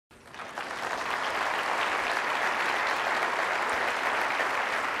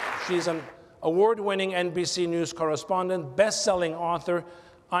She's an award-winning NBC News correspondent, best-selling author.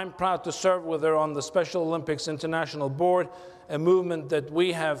 I'm proud to serve with her on the Special Olympics International Board, a movement that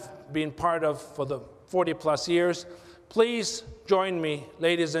we have been part of for the 40-plus years. Please join me,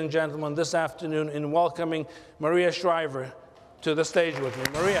 ladies and gentlemen, this afternoon in welcoming Maria Shriver to the stage with me.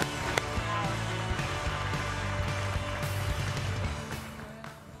 Maria.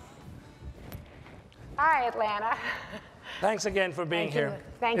 Hi, Atlanta. Thanks again for being here.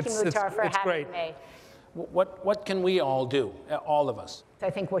 Thank you, Muhtar, for having me. What can we all do, all of us?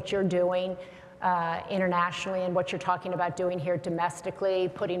 I think what you're doing internationally and what you're talking about doing here domestically,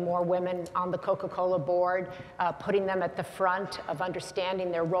 putting more women on the Coca-Cola board, putting them at the front of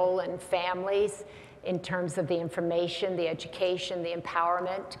understanding their role in families in terms of the information, the education, the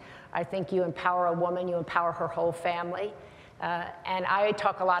empowerment. I think you empower a woman, you empower her whole family. And I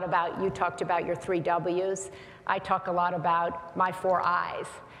talk a lot about, you talked about your 3 W's. I talk a lot about my 4 I's.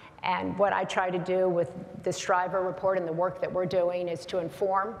 And what I try to do with the Shriver report and the work that we're doing is to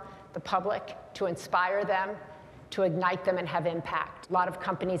inform the public, to inspire them, to ignite them and have impact. A lot of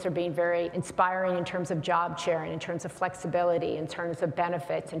companies are being very inspiring in terms of job sharing, in terms of flexibility, in terms of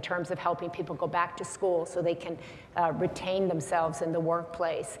benefits, in terms of helping people go back to school so they can retain themselves in the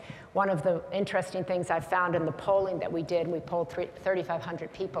workplace. One of the interesting things I found in the polling that we did, we polled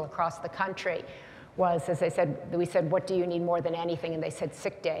 3,500 people across the country, was, as I said, we said, what do you need more than anything? And they said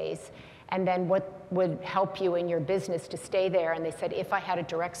sick days. And then what would help you in your business to stay there? And they said, if I had a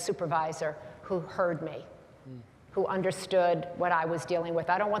direct supervisor who heard me, who understood what I was dealing with.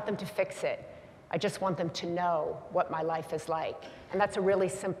 I don't want them to fix it. I just want them to know what my life is like. And that's a really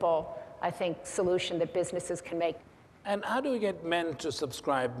simple, I think, solution that businesses can make. And how do we get men to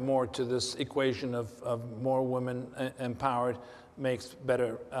subscribe more to this equation of more women empowered makes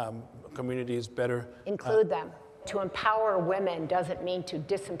better communities better? Include them. To empower women doesn't mean to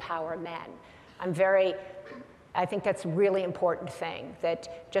disempower men. I think that's a really important thing,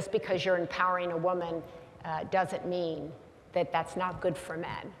 that just because you're empowering a woman doesn't mean that that's not good for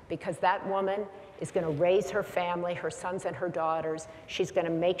men, because that woman is going to raise her family, her sons and her daughters. She's going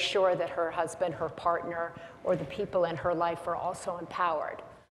to make sure that her husband, her partner, or the people in her life are also empowered.